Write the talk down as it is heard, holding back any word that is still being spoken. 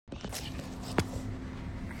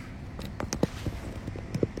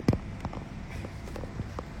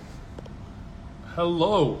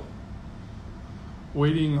Hello.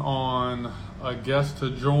 Waiting on a guest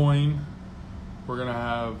to join. We're going to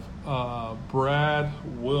have Brad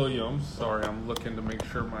Williams. Sorry, I'm looking to make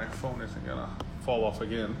sure my phone isn't going to fall off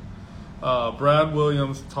again. Brad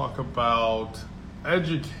Williams talk about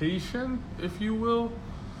education, if you will,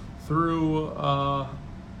 through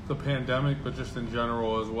the pandemic, but just in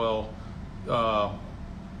general as well.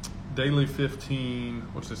 Daily 15,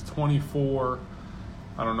 which is 24.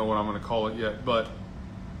 I don't know what I'm going to call it yet, but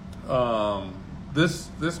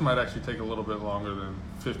this might actually take a little bit longer than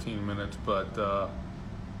 15 minutes, but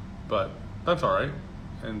that's all right.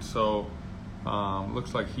 And so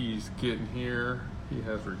looks like he's getting here. He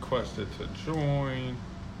has requested to join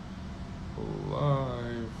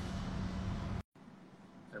live.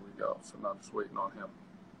 There we go. So now just waiting on him.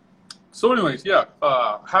 So anyways, yeah,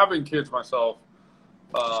 having kids myself,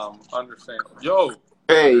 understand. Yo.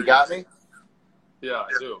 Hey, you got me? Yeah, I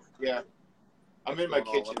do. Yeah. I'm in my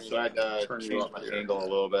kitchen, so I had to change my angle a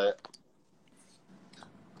little bit.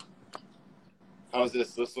 How's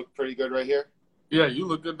this? This look pretty good right here? Yeah, you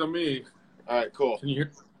look good to me. All right, cool. Can you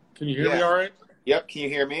hear me all right? Yep, can you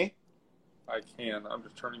hear me? I can. I'm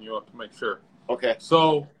just turning you up to make sure. Okay.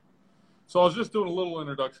 So I was just doing a little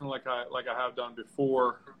introduction like I have done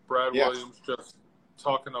before. Brad Williams, just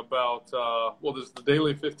talking about this is the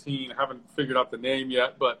Daily 15. I haven't figured out the name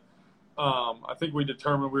yet, but I think we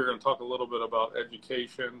determined we were going to talk a little bit about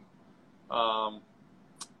education. Like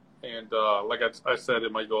I said,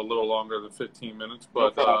 it might go a little longer than 15 minutes,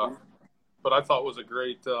 but I thought it was a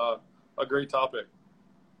great topic.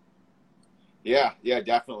 Yeah,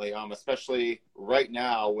 definitely. Especially right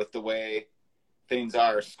now with the way things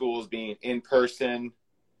are, schools being in person,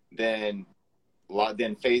 then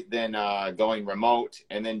going remote,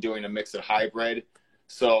 and then doing a mix of hybrid.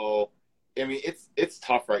 So, I mean, it's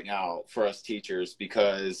tough right now for us teachers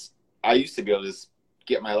because I used to be able to just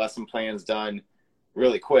get my lesson plans done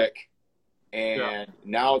really quick. And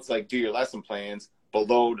now it's like, do your lesson plans, but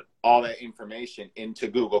load all that information into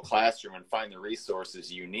Google Classroom and find the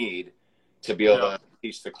resources you need to be able to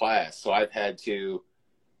teach the class. So I've had to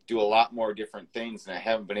do a lot more different things, and I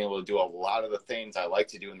haven't been able to do a lot of the things I like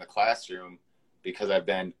to do in the classroom because I've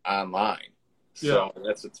been online. So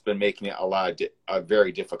that's what's been making it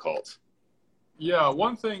very difficult. Yeah,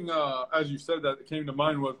 one thing, as you said, that came to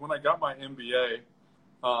mind was when I got my MBA,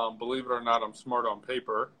 believe it or not, I'm smart on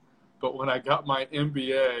paper, but when I got my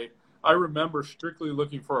MBA, I remember strictly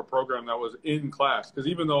looking for a program that was in class, because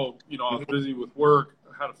even though, I was busy with work,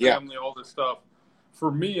 I had a family, all this stuff, for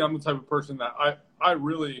me, I'm the type of person that I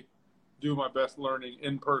really do my best learning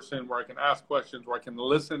in person, where I can ask questions, where I can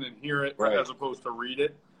listen and hear it as opposed to read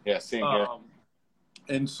it. Yeah, same here.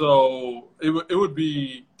 And so it would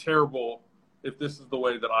be terrible if this is the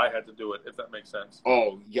way that I had to do it, if that makes sense.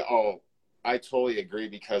 Oh, yeah. Oh, I totally agree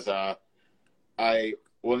because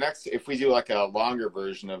next, if we do like a longer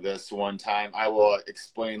version of this one time, I will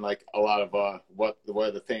explain like a lot of what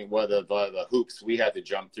the hoops we had to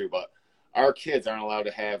jump through. But our kids aren't allowed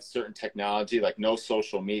to have certain technology, like no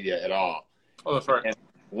social media at all. Oh, that's right. And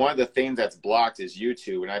one of the things that's blocked is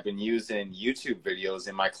YouTube, and I've been using YouTube videos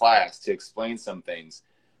in my class to explain some things.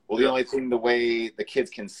 Well, the only thing, the way the kids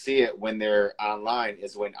can see it when they're online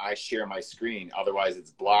is when I share my screen. Otherwise,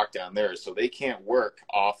 it's blocked on theirs, so they can't work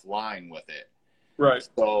offline with it. Right.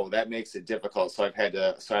 So that makes it difficult. So I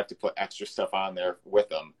have to put extra stuff on there with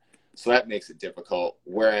them. So that makes it difficult.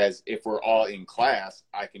 Whereas if we're all in class,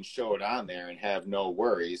 I can show it on there and have no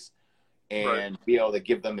worries and be able to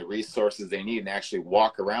give them the resources they need and actually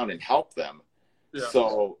walk around and help them. Yeah.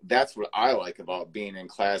 So that's what I like about being in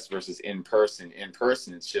class versus in person. In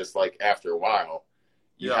person, it's just like after a while,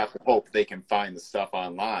 you have to hope they can find the stuff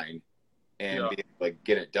online and be able to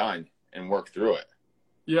get it done and work through it.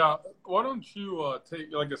 Yeah. Why don't you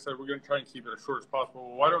take, like I said, we're going to try and keep it as short as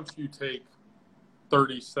possible. Why don't you take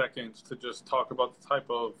 30 seconds to just talk about the type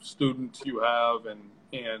of students you have and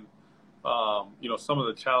some of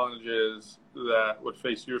the challenges that would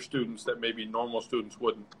face your students that maybe normal students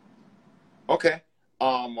wouldn't. Okay.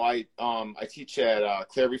 I teach at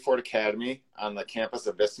Clearview Ford Academy on the campus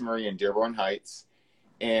of Vista Marie in Dearborn Heights.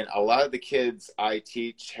 And a lot of the kids I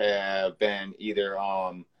teach have been either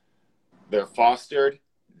they're fostered,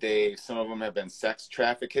 some of them have been sex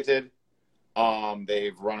trafficked,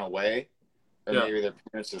 they've run away, or maybe their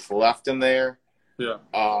parents just left them there. Yeah.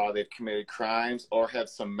 They've committed crimes or have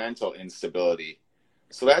some mental instability.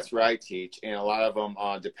 So that's where I teach, and a lot of them,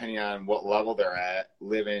 depending on what level they're at,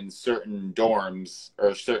 live in certain dorms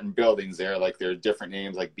or certain buildings there. Like there are different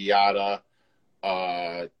names like Beata,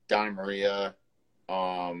 Donna Maria,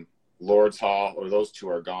 Lord's Hall, or those two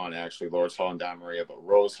are gone actually, Lord's Hall and Donna Maria, but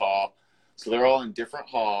Rose Hall. So they're all in different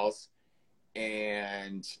halls,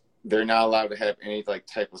 and they're not allowed to have any like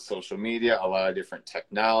type of social media, a lot of different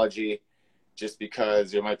technology, just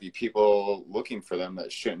because there might be people looking for them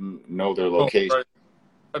that shouldn't know their location. Right.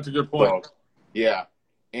 That's a good point. So, yeah.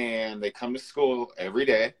 And they come to school every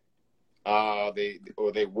day.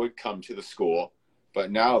 They would come to the school, but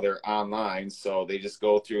now they're online, so they just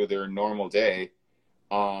go through their normal day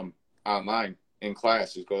online in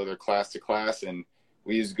class. Just go to their class to class, and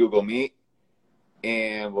we use Google Meet,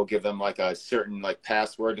 and we'll give them like a certain like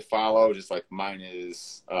password to follow, just like mine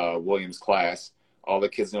is Williams class. All the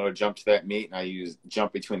kids know to jump to that Meet, and I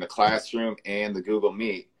jump between the classroom and the Google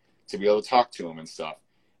Meet to be able to talk to them and stuff.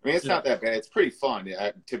 I mean, it's not that bad. It's pretty fun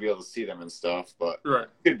to be able to see them and stuff, but it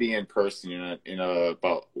could be in person in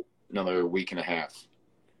about another week and a half.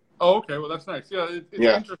 Oh, okay. Well, that's nice. Yeah, it's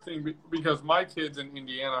interesting because my kids in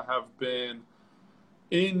Indiana have been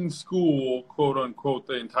in school, quote unquote,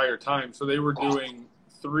 the entire time. So they were doing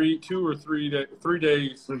 3 days, 3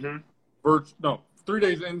 days in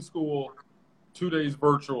school, 2 days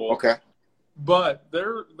virtual. Okay. But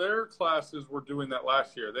their classes were doing that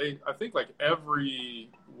last year. I think like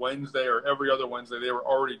every Wednesday or every other Wednesday, they were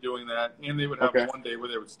already doing that, and they would have one day where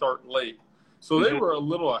they would start late. So they were a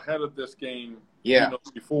little ahead of this game. Yeah.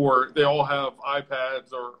 Before they all have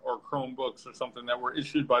iPads or Chromebooks or something that were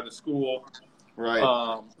issued by the school.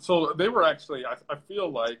 Right. So they were actually, I feel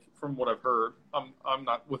like, from what I've heard, I'm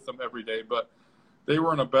not with them every day, but they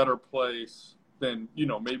were in a better place than,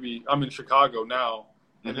 maybe I'm in Chicago now,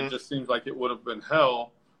 and it just seems like it would have been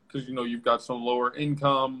hell because, you've got some lower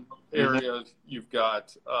income areas. You've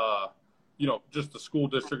got, just the school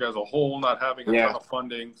district as a whole not having a ton of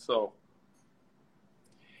funding. So.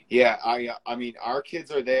 Yeah, I mean, our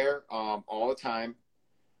kids are there all the time,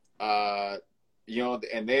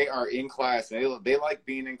 and they are in class. And they like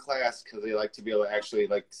being in class because they like to be able to actually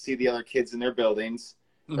like see the other kids in their buildings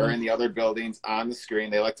or in the other buildings on the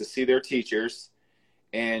screen. They like to see their teachers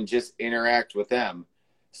and just interact with them.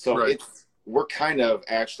 So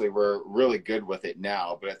we're really good with it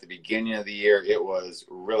now. But at the beginning of the year, it was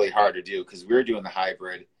really hard to do because we were doing the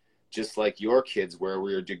hybrid, just like your kids, where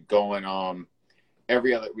we were going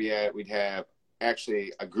we'd have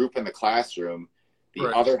actually a group in the classroom. The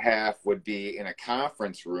other half would be in a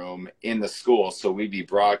conference room in the school. So we'd be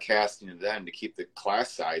broadcasting to them to keep the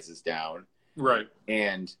class sizes down. Right.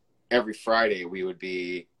 And every Friday we would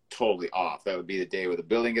be totally off. That would be the day where the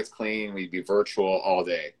building gets clean. We'd be virtual all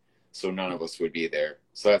day. So none of us would be there.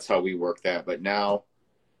 So that's how we work that. But now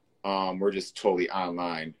we're just totally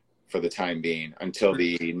online for the time being until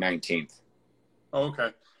the 19th. Oh,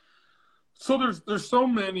 okay. So there's so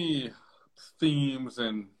many themes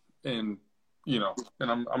and I'm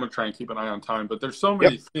gonna try and keep an eye on time, but there's so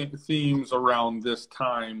many themes around this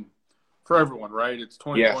time for everyone, right? It's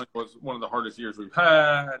 2020 was one of the hardest years we've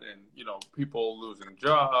had, and people losing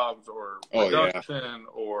jobs or production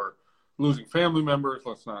or losing family members.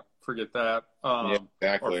 Let's not forget that.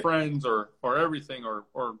 Exactly. Or friends or everything or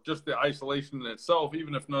just the isolation in itself.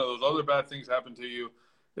 Even if none of those other bad things happen to you,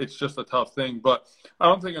 it's just a tough thing. But I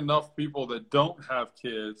don't think enough people that don't have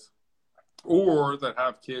kids or that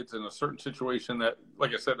have kids in a certain situation that,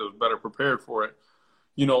 like I said, is better prepared for it,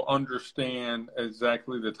 understand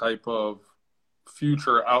exactly the type of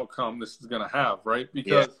future outcome this is going to have, right?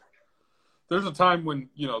 Because there's a time when,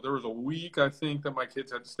 there was a week, I think, that my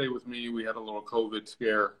kids had to stay with me. We had a little COVID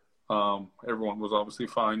scare. Everyone was obviously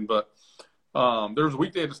fine, but there was a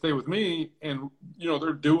week they had to stay with me, and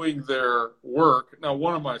they're doing their work. Now,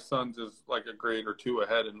 one of my sons is like a grade or two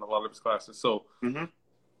ahead in a lot of his classes, so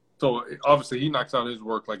so obviously he knocks out his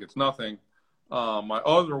work like it's nothing. My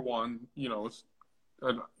other one,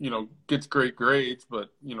 gets great grades, but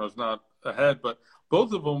is not ahead. But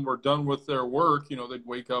both of them were done with their work. They'd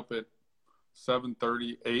wake up at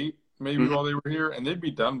 7:30, 8 maybe while they were here, and they'd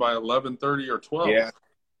be done by 11:30 or 12.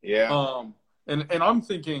 And I'm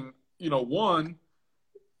thinking, one,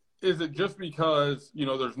 is it just because,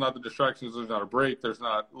 there's not the distractions, there's not a break, there's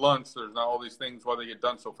not lunch, there's not all these things why they get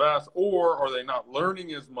done so fast, or are they not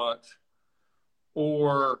learning as much,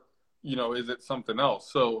 or, is it something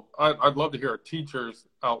else? So I'd love to hear a teacher's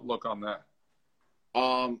outlook on that.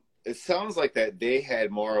 It sounds like that they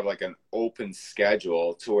had more of like an open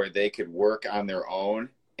schedule to where they could work on their own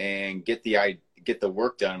and get the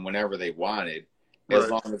work done whenever they wanted,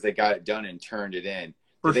 as long as they got it done and turned it in.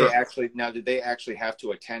 Did they actually have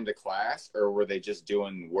to attend a class, or were they just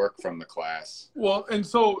doing work from the class? Well, and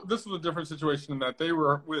so this was a different situation in that they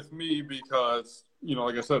were with me because,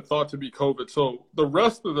 like I said, thought to be COVID. So the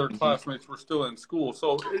rest of their classmates were still in school.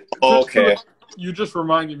 So you just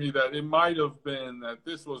reminded me that it might have been that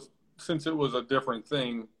this was since it was a different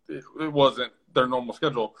thing, it wasn't their normal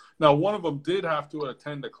schedule. Now, one of them did have to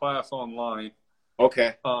attend a class online.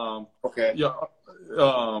 Okay. Okay. Yeah.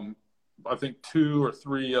 I think 2 or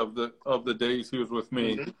 3 of the days he was with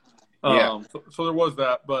me. Yeah. So there was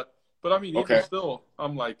that, but I mean, even Okay. still,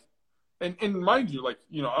 I'm like, and mind you, like,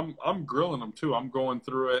 you know, I'm grilling them too. I'm going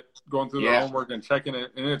through their homework and checking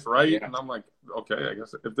it, and it's right. Yeah. And I'm like, okay, I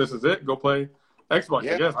guess if this is it, go play Xbox.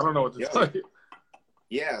 Yeah. I guess I don't know what to tell you.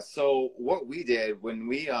 Yeah. So what we did when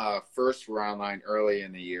we first were online early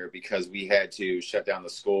in the year, because we had to shut down the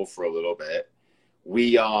school for a little bit,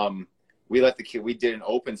 we let the kid, we did an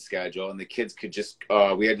open schedule, and the kids could just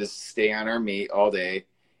we had to stay on our meet all day,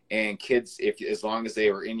 and kids, if as long as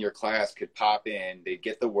they were in your class, could pop in, they'd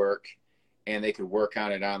get the work, and they could work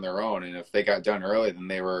on it on their own. And if they got done early, then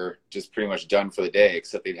they were just pretty much done for the day,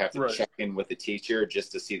 except they'd have to check in with the teacher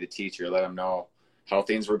just to see the teacher, let them know how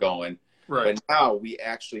things were going. Right. But now we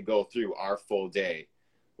actually go through our full day.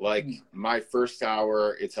 Like my first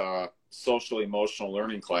hour, it's a social emotional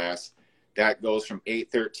learning class that goes from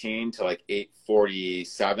 8:13 to like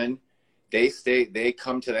 8:47. They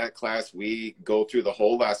come to that class. We go through the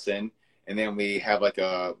whole lesson, and then we have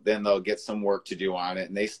then they'll get some work to do on it,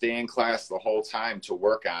 and they stay in class the whole time to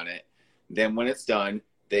work on it. Then when it's done,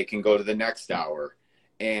 they can go to the next hour.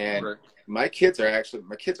 And my kids are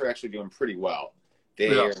actually doing pretty well.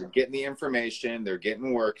 They're getting the information, they're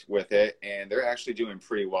getting worked with it, and they're actually doing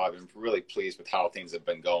pretty well. I've been really pleased with how things have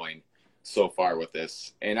been going so far with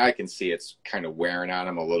this. And I can see it's kind of wearing on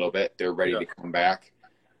them a little bit. They're ready to come back.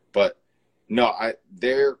 But no,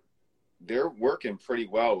 they're working pretty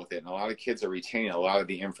well with it, and a lot of kids are retaining a lot of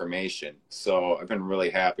the information. So I've been really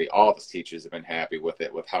happy. All the teachers have been happy with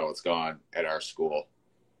it, with how it's gone at our school.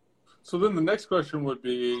 So then the next question would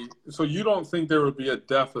be, so you don't think there would be a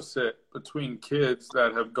deficit between kids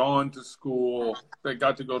that have gone to school, that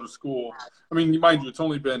got to go to school? I mean, mind you, it's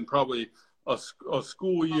only been probably a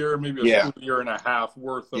school year, maybe a school year and a half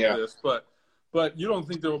worth of this, but you don't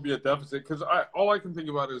think there will be a deficit? Because all I can think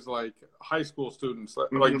about is like high school students,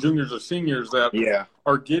 like juniors or seniors that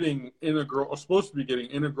are getting integral, are supposed to be getting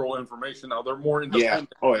integral information. Now they're more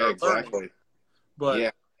independent. Oh, yeah, exactly. Learning,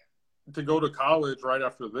 but to go to college right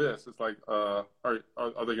after this, it's like, are they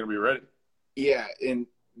going to be ready? Yeah, and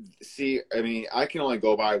see, I mean, I can only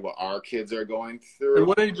go by what our kids are going through. And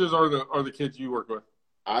what ages are the kids you work with?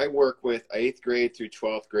 I work with 8th grade through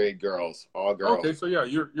 12th grade girls, all girls. Okay, so yeah,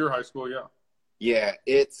 you're high school, Yeah,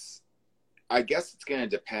 I guess it's going to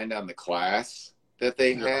depend on the class that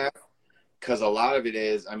they have, because a lot of it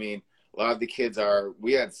is, I mean, a lot of the kids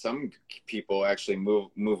we had some people actually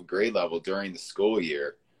move grade level during the school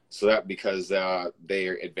year. So that because they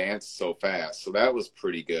advanced so fast. So that was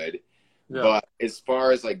pretty good. Yeah. But as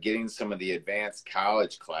far as like getting some of the advanced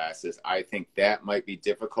college classes, I think that might be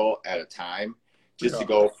difficult at a time, just to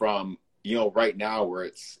go from, you know, right now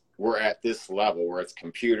where we're at this level where it's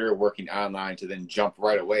computer working online, to then jump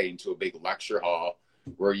right away into a big lecture hall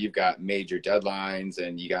where you've got major deadlines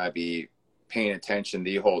and you got to be paying attention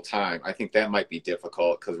the whole time. I think that might be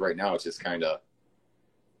difficult, because right now it's just kind of,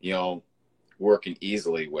 you know, working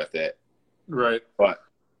easily with it. Right. But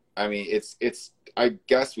I mean, I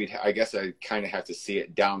guess I kind of have to see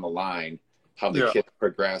it down the line, how the kids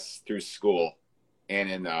progress through school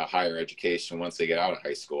and in higher education once they get out of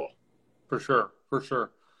high school. For sure.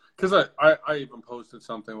 Because I even posted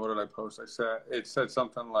something. What did I post? It said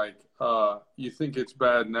something like, you think it's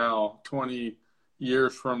bad now, 20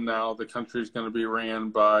 years from now, the country's going to be ran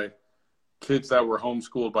by kids that were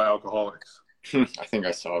homeschooled by alcoholics. I think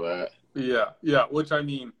I saw that. Yeah. Which, I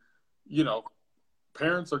mean, you know,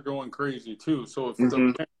 parents are going crazy too. So if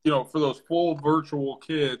for those full virtual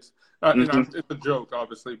kids, it's a joke,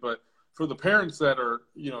 obviously, but for the parents that are,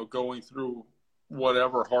 you know, going through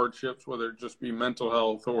whatever hardships, whether it just be mental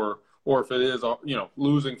health or if it is, you know,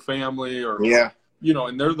 losing family or you know,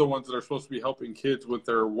 and they're the ones that are supposed to be helping kids with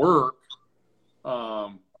their work.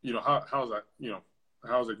 You know, how's that? You know,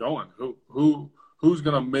 how's it going? Who's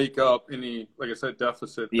going to make up any, like I said,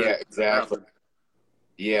 deficit? Yeah, exactly.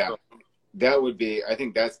 Yeah, so that would be, I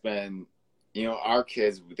think that's been, you know, our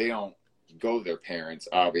kids, they don't go to their parents,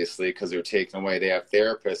 obviously, because they're taken away. They have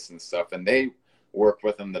therapists and stuff, and they work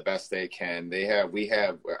with them the best they can. We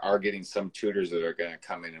are getting some tutors that are going to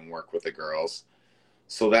come in and work with the girls.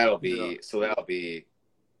 So that'll be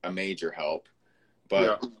a major help.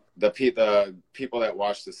 But the people that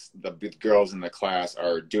watch this, the girls in the class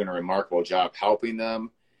are doing a remarkable job helping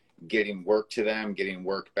them, getting work to them, getting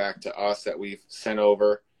work back to us that we've sent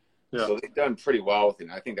over. Yeah. So they've done pretty well with it.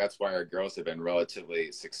 And I think that's why our girls have been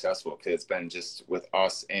relatively successful, because it's been just with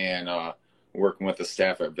us and working with the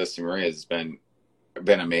staff at Vista Maria has been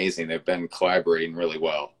been amazing. They've been collaborating really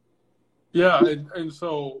well. Yeah, and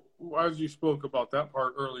so as you spoke about that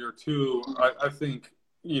part earlier too, I think,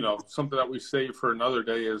 something that we save for another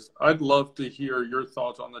day is I'd love to hear your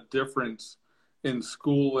thoughts on the difference in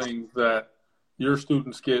schooling that your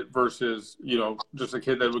students get versus, just a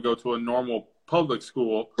kid that would go to a normal public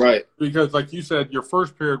school. Right. Because like you said, your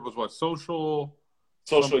first period was what, Social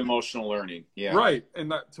emotional learning. Yeah. right.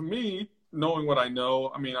 And that, to me, knowing what I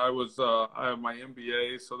know, I mean, I have my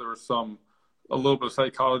MBA, so there was a little bit of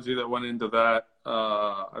psychology that went into that.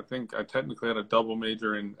 I think I technically had a double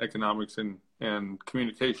major in economics and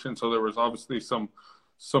communication, so there was obviously some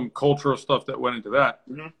cultural stuff that went into that.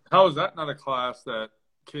 Mm-hmm. How is that not a class that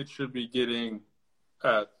kids should be getting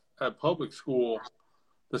at public school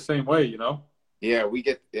the same way? Yeah, we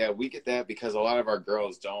get that because a lot of our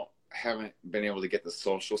girls haven't been able to get the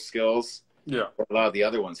social skills. Yeah, a lot of the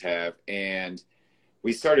other ones have, and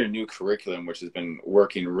we started a new curriculum which has been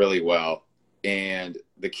working really well. And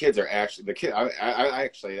the kids are actually I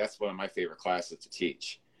actually, that's one of my favorite classes to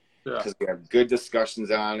teach. yeah, Because we have good discussions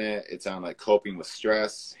on it. It's on like coping with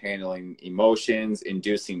stress, handling emotions,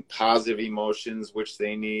 inducing positive emotions, which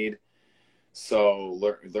they need. So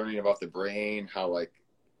learning about the brain, how like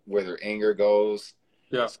where their anger goes.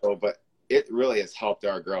 yeah. So, but it really has helped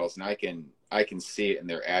our girls, and I can see it in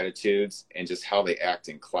their attitudes and just how they act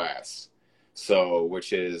in class. So,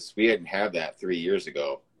 which is, we didn't have that 3 years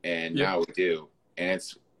ago, and Yeah. now we do, and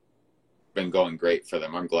it's been going great for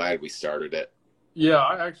them. I'm glad we started it. Yeah,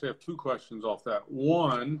 I actually have two questions off that.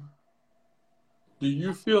 One, do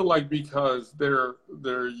you feel like because they're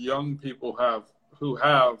young people who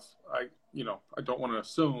have, I don't want to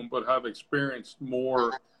assume, but have experienced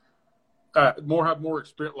more have more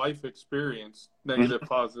experience, life experience, negative,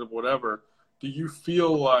 positive, whatever. Do you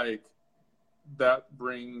feel like that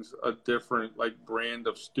brings a different like brand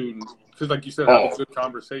of student? Because like you said, having good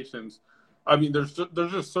conversations. I mean, there's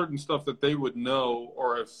just certain stuff that they would know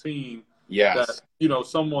or have seen. Yes. That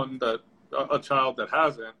someone that a child that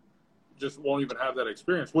hasn't just won't even have that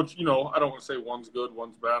experience. Which I don't want to say one's good,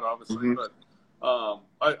 one's bad, obviously, but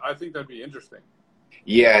I think that'd be interesting.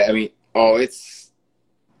 Yeah, I mean,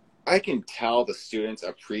 I can tell the students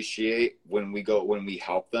appreciate when we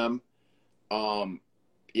help them.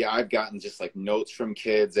 Yeah, I've gotten just like notes from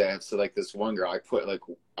kids that so like this one girl,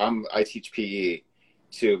 I teach PE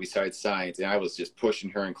too besides science, and I was just pushing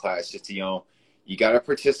her in class just to, you got to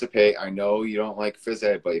participate. I know you don't like phys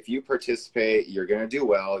ed, but if you participate, you're going to do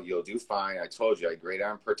well. You'll do fine. I told you I grade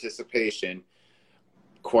on participation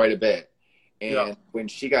quite a bit. And when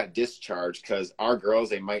she got discharged, because our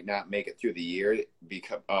girls, they might not make it through the year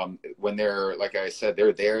because when they're, like I said,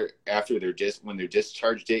 they're there after when their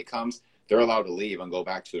discharge date comes, they're allowed to leave and go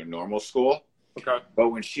back to their normal school. Okay. But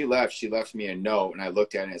when she left me a note, and I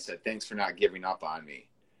looked at it and said, "Thanks for not giving up on me."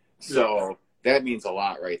 So that means a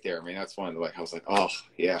lot right there. I mean, that's one of the, I was like, oh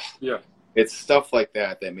yeah. Yeah. It's stuff like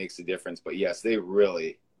that makes a difference. But yes, they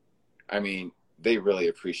really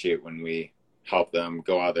appreciate when we help them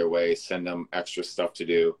go out of their way, send them extra stuff to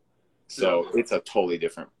do. So it's a totally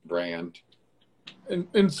different brand.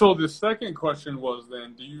 And so the second question was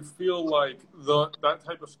then, do you feel like that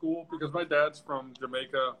type of school, because my dad's from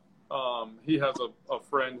Jamaica, he has a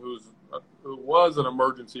friend who was an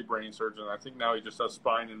emergency brain surgeon. I think now he just does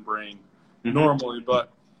spine and brain normally,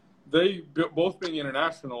 but they both being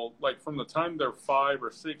international, like from the time they're 5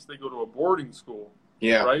 or 6, they go to a boarding school.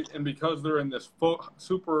 Yeah. Right. And because they're in this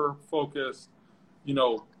super focused,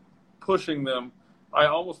 pushing them, I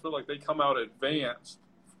almost feel like they come out advanced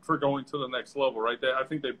for going to the next level. Right. I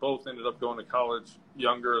think they both ended up going to college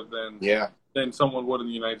younger than someone would in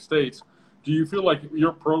the United States. Do you feel like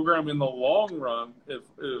your program in the long run, if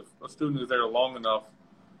a student is there long enough,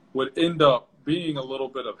 would end up being a little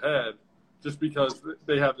bit ahead just because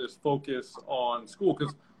they have this focus on school?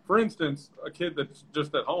 Because, for instance, a kid that's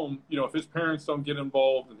just at home, if his parents don't get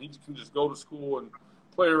involved and he can just go to school and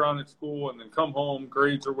play around at school and then come home,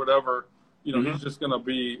 grades or whatever, he's just going to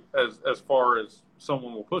be as far as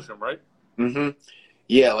someone will push him, right? Mm-hmm.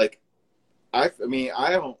 Yeah, like, I've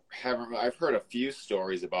heard a few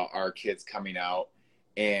stories about our kids coming out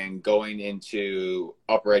and going into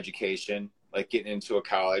upper education, like getting into a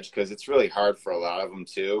college, because it's really hard for a lot of them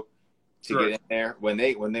to get in there. When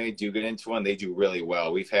they do get into one, they do really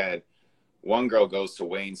well. We've had one girl goes to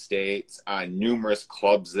Wayne State, on numerous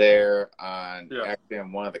clubs there, actually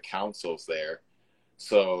on one of the councils there.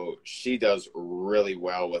 So she does really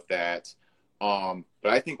well with that. But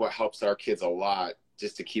I think what helps our kids a lot,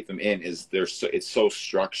 just to keep them in, is it's so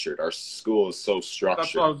structured. Our school is so structured.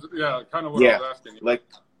 That's what I was asking. Like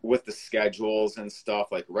with the schedules and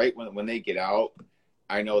stuff, like right when they get out,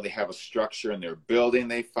 I know they have a structure in their building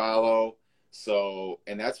they follow. So,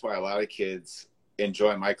 and that's why a lot of kids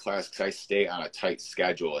enjoy my class, because I stay on a tight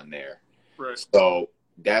schedule in there. Right. So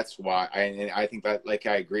that's why, and I think that, like,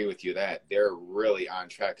 I agree with you that they're really on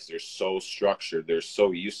track because they're so structured. They're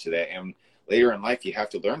so used to that. And later in life, you have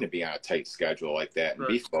to learn to be on a tight schedule like that and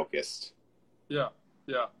be focused. Yeah.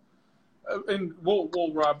 Yeah. And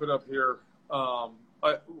we'll wrap it up here.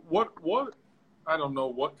 What I don't know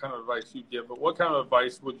what kind of advice you give, but what kind of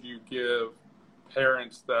advice would you give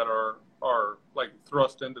parents that are like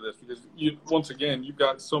thrust into this? Because once again, you've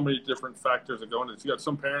got so many different factors that go into this. You got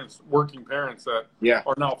some parents, working parents, that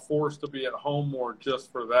are now forced to be at home more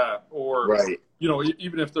just for that, or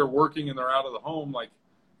even if they're working and they're out of the home, like,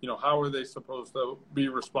 how are they supposed to be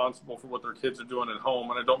responsible for what their kids are doing at home?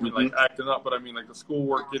 And I don't mean like acting up, but I mean like the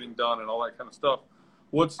schoolwork getting done and all that kind of stuff.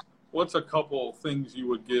 What's a couple things you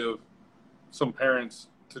would give some parents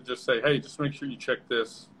to just say, hey, just make sure you check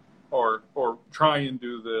this, or try and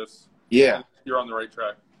do this? Yeah, you're on the right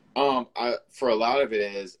track. For a lot of it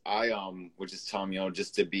is I would just tell them,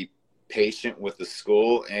 just to be patient with the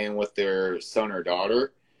school and with their son or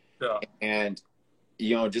daughter. Yeah. And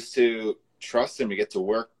just to trust them to get the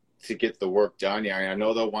work done. Yeah, I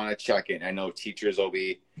know they'll want to check it. I know teachers will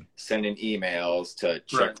be sending emails to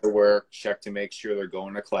check the work, check to make sure they're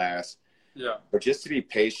going to class. Yeah. But just to be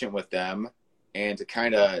patient with them and to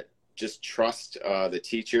kind of just trust the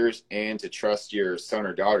teachers and to trust your son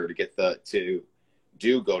or daughter to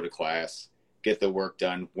go to class, get the work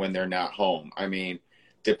done when they're not home. I mean,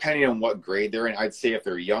 depending on what grade they're in, I'd say if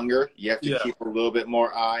they're younger, you have to keep a little bit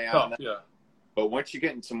more eye on them. Yeah. But once you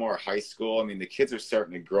get into more high school, I mean, the kids are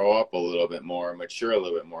starting to grow up a little bit more, mature a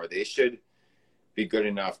little bit more. They should be good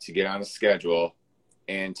enough to get on a schedule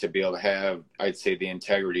and to be able to have, I'd say, the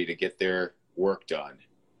integrity to get their work done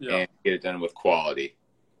and get it done with quality.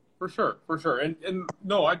 For sure. And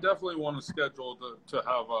no, I definitely want to schedule to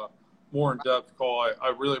have a more in-depth call.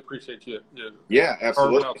 I really appreciate you absolutely,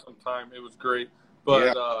 carving out some time. It was great.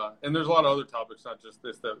 But and there's a lot of other topics, not just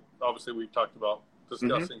this, that obviously we've talked about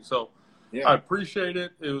discussing. So I appreciate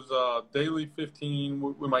it. It was Daily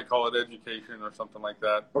 15. We might call it education or something like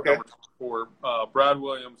that. Okay. For Brad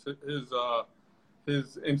Williams,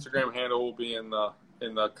 his Instagram handle will be in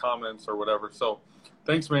the comments or whatever. So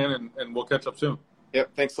thanks, man, and we'll catch up soon.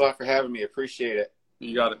 Yep. Thanks a lot for having me. Appreciate it.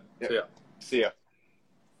 You got it. Yep. See ya. See ya.